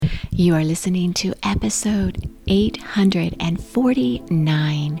You are listening to episode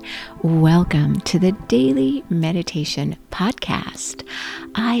 849. Welcome to the Daily Meditation Podcast.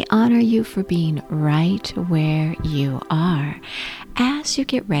 I honor you for being right where you are as you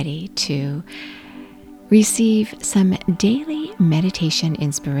get ready to receive some daily meditation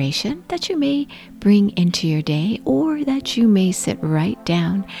inspiration that you may bring into your day, or that you may sit right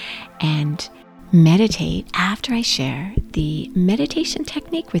down and meditate after I share the meditation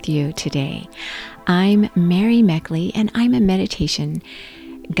technique with you today. I'm Mary Meckley, and I'm a meditation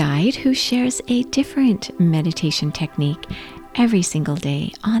guide who shares a different meditation technique every single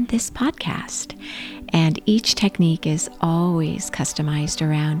day on this podcast. And each technique is always customized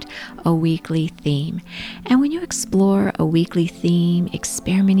around a weekly theme. And when you explore a weekly theme,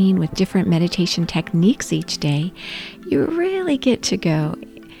 experimenting with different meditation techniques each day, you really get to go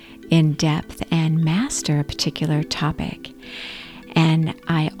in depth and master a particular topic. And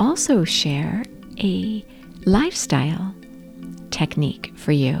I also share a lifestyle technique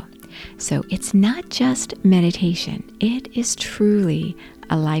for you. So it's not just meditation, it is truly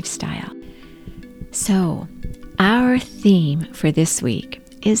a lifestyle. So our theme for this week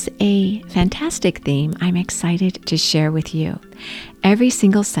is a fantastic theme I'm excited to share with you. Every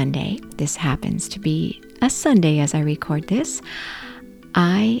single Sunday, this happens to be a Sunday as I record this,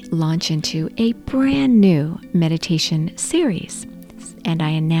 I launch into a brand new meditation series, and I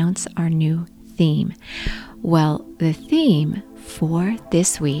announce our new theme. Well, the theme for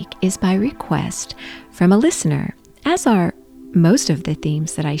this week is by request from a listener, as are most of the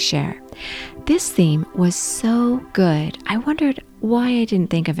themes that I share. This theme was so good, I wondered why I didn't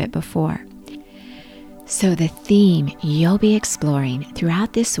think of it before. So the theme you'll be exploring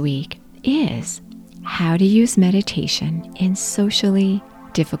throughout this week is how to use meditation in socially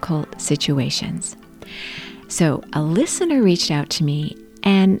difficult situations. So a listener reached out to me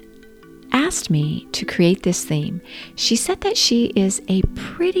and asked me to create this theme. She said that she is a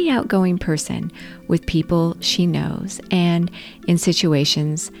pretty outgoing person with people she knows and in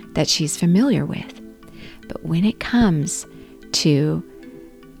situations that she's familiar with. But when it comes to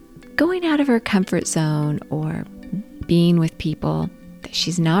going out of her comfort zone or being with people that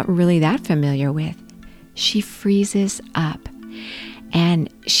she's not really that familiar with, she freezes up. And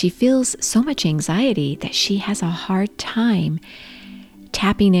she feels so much anxiety that she has a hard time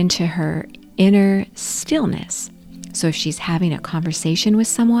tapping into her inner stillness. So if she's having a conversation with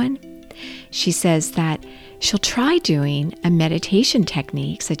someone, she says that she'll try doing a meditation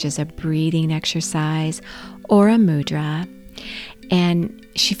technique such as a breathing exercise or a mudra. And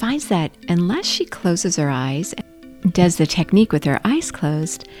she finds that unless she closes her eyes and does the technique with her eyes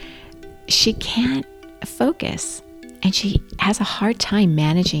closed, she can't focus. And she has a hard time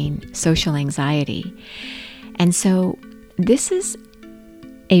managing social anxiety. And so this is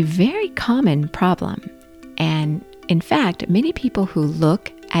a very common problem. And in fact, many people who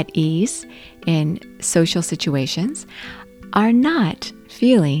look at ease in social situations are not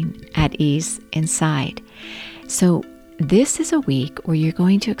feeling at ease inside. So this is a week where you're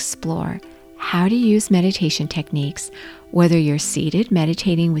going to explore how to use meditation techniques, whether you're seated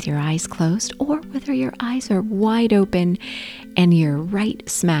meditating with your eyes closed or whether your eyes are wide open and you're right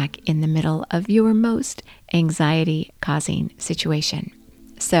smack in the middle of your most anxiety-causing situation.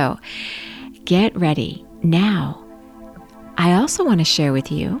 So get ready. Now, I also want to share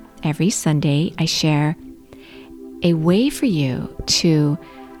with you, every Sunday I share a way for you to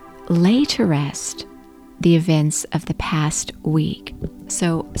lay to rest the events of the past week.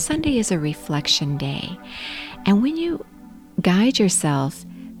 So Sunday is a reflection day. And when you guide yourself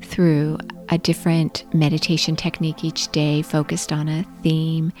through a different meditation technique each day, focused on a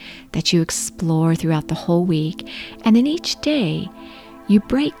theme that you explore throughout the whole week, and then each day you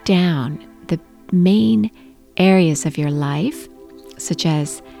break down the main areas of your life, such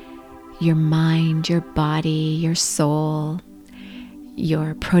as your mind, your body, your soul,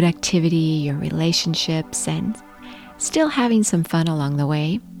 your productivity, your relationships, and still having some fun along the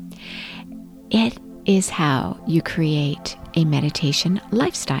way. It is how you create a meditation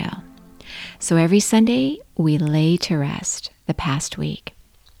lifestyle. So every Sunday, we lay to rest the past week.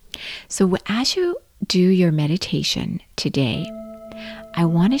 So as you do your meditation today, I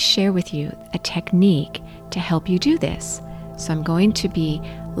want to share with you a technique to help you do this. So I'm going to be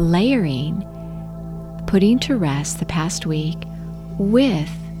layering, putting to rest the past week with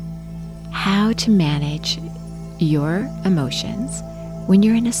how to manage your emotions when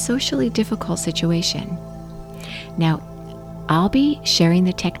you're in a socially difficult situation. Now, I'll be sharing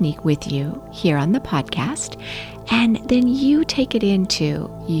the technique with you here on the podcast, and then you take it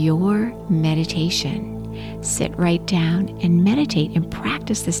into your meditation sit right down and meditate and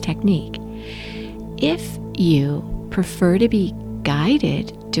practice this technique. If you prefer to be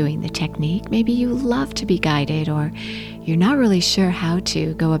guided doing the technique, maybe you love to be guided, or you're not really sure how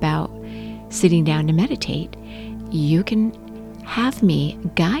to go about sitting down to meditate, you can have me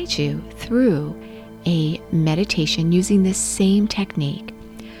guide you through a meditation using this same technique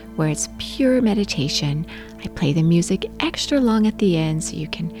where it's pure meditation. I play the music extra long at the end so you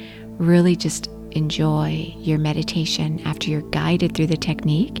can really just enjoy your meditation after you're guided through the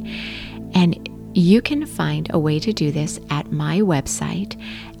technique. And you can find a way to do this at my website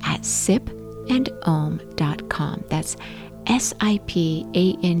at sipandom.com. That's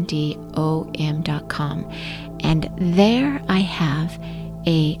SIPANDOM.com. And there I have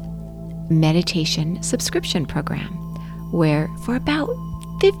a meditation subscription program where for about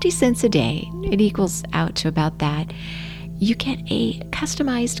 50 cents a day, it equals out to about that, you get a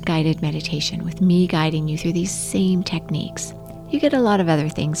customized guided meditation with me guiding you through these same techniques. You get a lot of other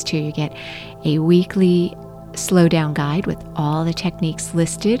things too. You get a weekly slow down guide with all the techniques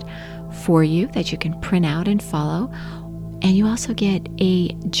listed for you that you can print out and follow. And you also get a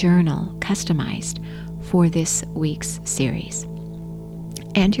journal customized for this week's series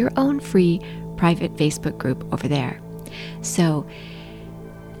and your own free private Facebook group over there. So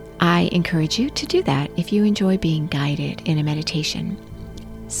I encourage you to do that if you enjoy being guided in a meditation.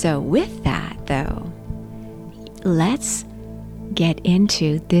 So with that though, let's get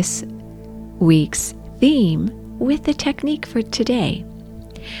into this week's theme with the technique for today.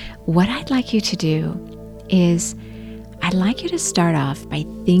 What I'd like you to do is I'd like you to start off by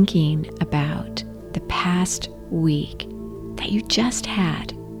thinking about the past week that you just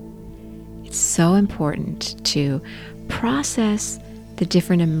had. It's so important to process the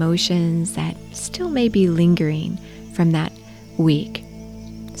different emotions that still may be lingering from that week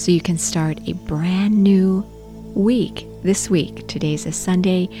so you can start a brand new week this week. Today's a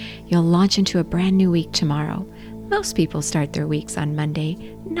Sunday. You'll launch into a brand new week tomorrow. Most people start their weeks on Monday,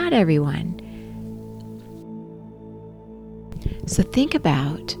 not everyone. So think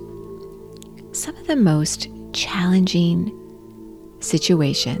about some of the most challenging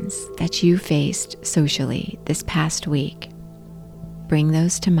situations that you faced socially this past week. Bring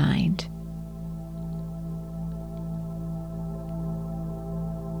those to mind.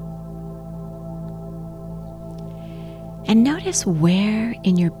 And notice where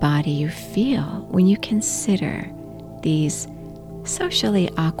in your body you feel when you consider these socially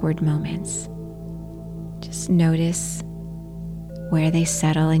awkward moments. Just notice where they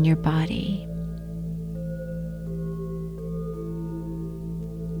settle in your body.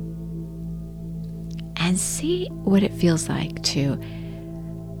 And see what it feels like to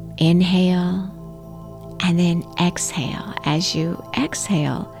inhale and then exhale. As you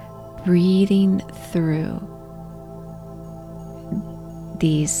exhale, breathing through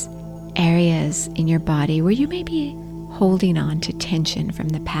these areas in your body where you may be holding on to tension from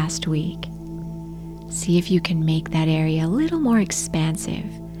the past week. See if you can make that area a little more expansive.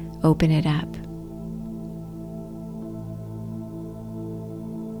 Open it up.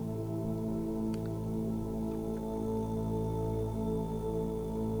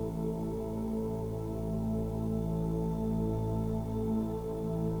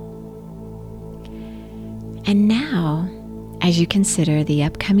 And now, as you consider the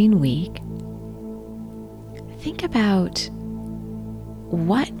upcoming week, think about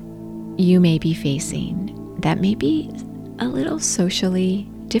what you may be facing that may be a little socially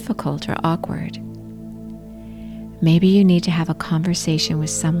difficult or awkward. Maybe you need to have a conversation with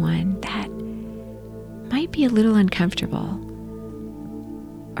someone that might be a little uncomfortable.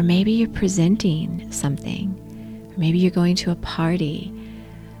 Or maybe you're presenting something. Or maybe you're going to a party.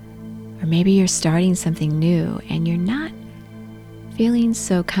 Or maybe you're starting something new and you're not feeling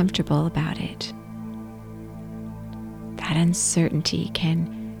so comfortable about it. That uncertainty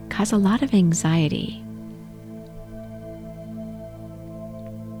can cause a lot of anxiety.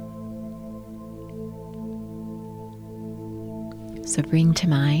 So bring to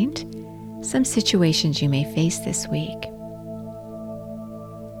mind some situations you may face this week.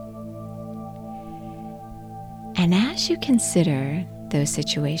 And as you consider those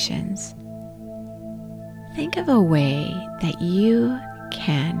situations, think of a way that you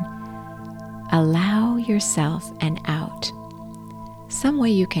can allow yourself an out. Some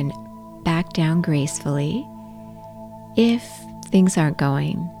way you can back down gracefully if things aren't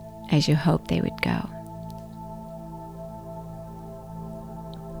going as you hoped they would go.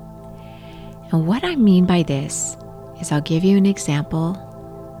 And what I mean by this is I'll give you an example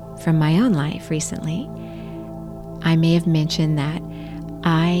from my own life recently. I may have mentioned that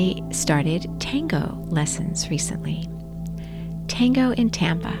I started tango lessons recently. Tango in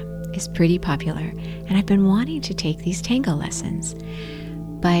Tampa is pretty popular, and I've been wanting to take these tango lessons,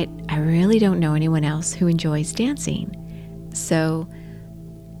 but I really don't know anyone else who enjoys dancing. So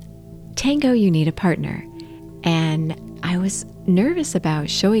tango, you need a partner, and I was nervous about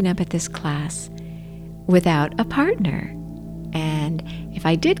showing up at this class without a partner. And if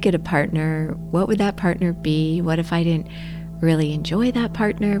I did get a partner, what would that partner be? What if I didn't really enjoy that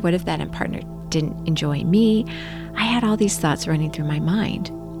partner? What if that partner didn't enjoy me? I had all these thoughts running through my mind.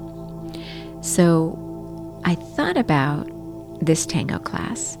 So I thought about this tango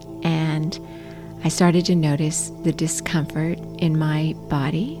class, and I started to notice the discomfort in my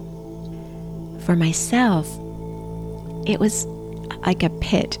body. For myself, it was like a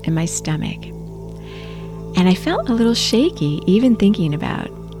pit in my stomach. And I felt a little shaky even thinking about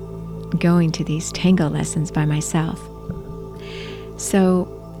going to these tango lessons by myself.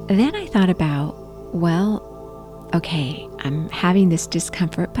 So then I thought about, well, okay, I'm having this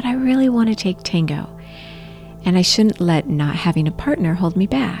discomfort, but I really want to take tango. And I shouldn't let not having a partner hold me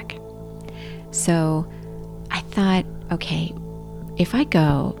back. So I thought, okay, if I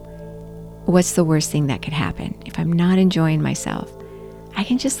go, what's the worst thing that could happen? If I'm not enjoying myself, I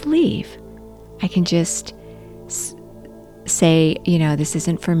can just leave. I can just say, this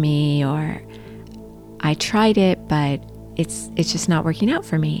isn't for me, or I tried it, but it's just not working out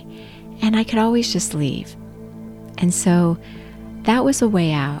for me. And I could always just leave. And so that was a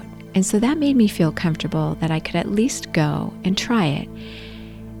way out. And so that made me feel comfortable that I could at least go and try it.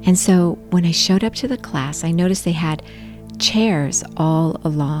 And so when I showed up to the class, I noticed they had chairs all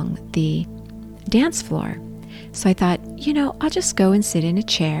along the dance floor. So I thought, I'll just go and sit in a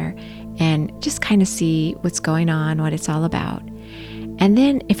chair and just kind of see what's going on, what it's all about. And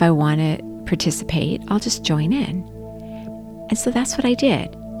then if I want to participate, I'll just join in. And so that's what I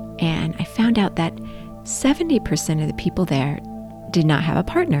did. And I found out that 70% of the people there did not have a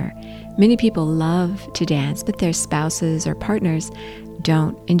partner. Many people love to dance, but their spouses or partners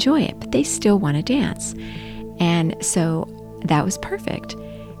don't enjoy it, but they still want to dance. And so that was perfect.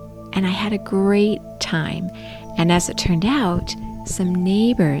 And I had a great time. And as it turned out, some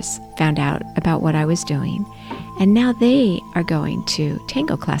neighbors found out about what I was doing, and now they are going to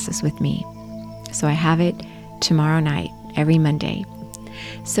tango classes with me. So I have it tomorrow night, every Monday.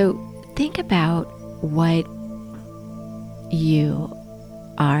 So think about what you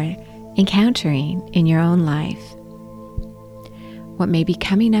are encountering in your own life, what may be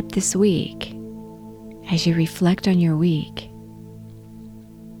coming up this week as you reflect on your week.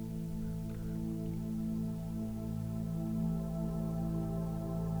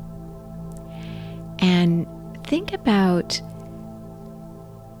 And think about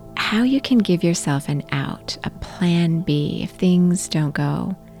how you can give yourself an out, a plan B, if things don't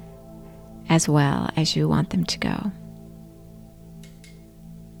go as well as you want them to go.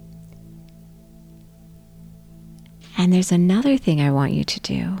 And there's another thing I want you to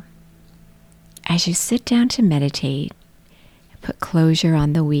do. As you sit down to meditate, put closure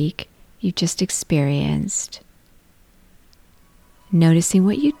on the week you just experienced, noticing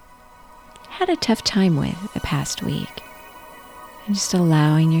what you had a tough time with the past week, and just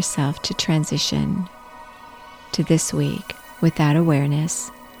allowing yourself to transition to this week with that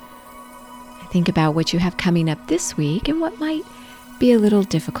awareness. Think about what you have coming up this week and what might be a little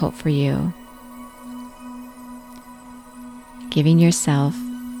difficult for you. Giving yourself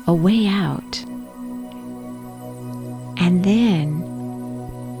a way out. And then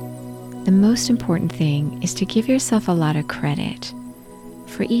the most important thing is to give yourself a lot of credit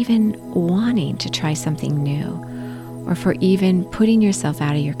for even wanting to try something new, or for even putting yourself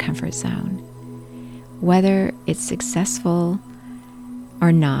out of your comfort zone. Whether it's successful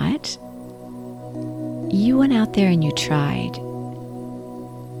or not, you went out there and you tried.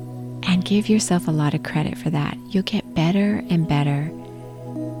 And give yourself a lot of credit for that. You'll get better and better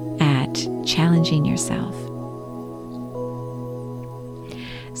at challenging yourself.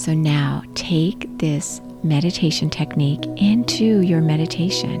 So now take this meditation technique into your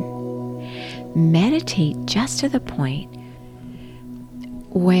meditation. Meditate just to the point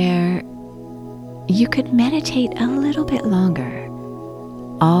where you could meditate a little bit longer.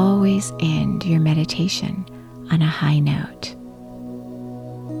 Always end your meditation on a high note.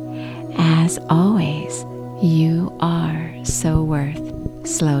 As always, you are so worth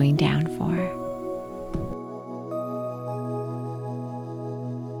slowing down for.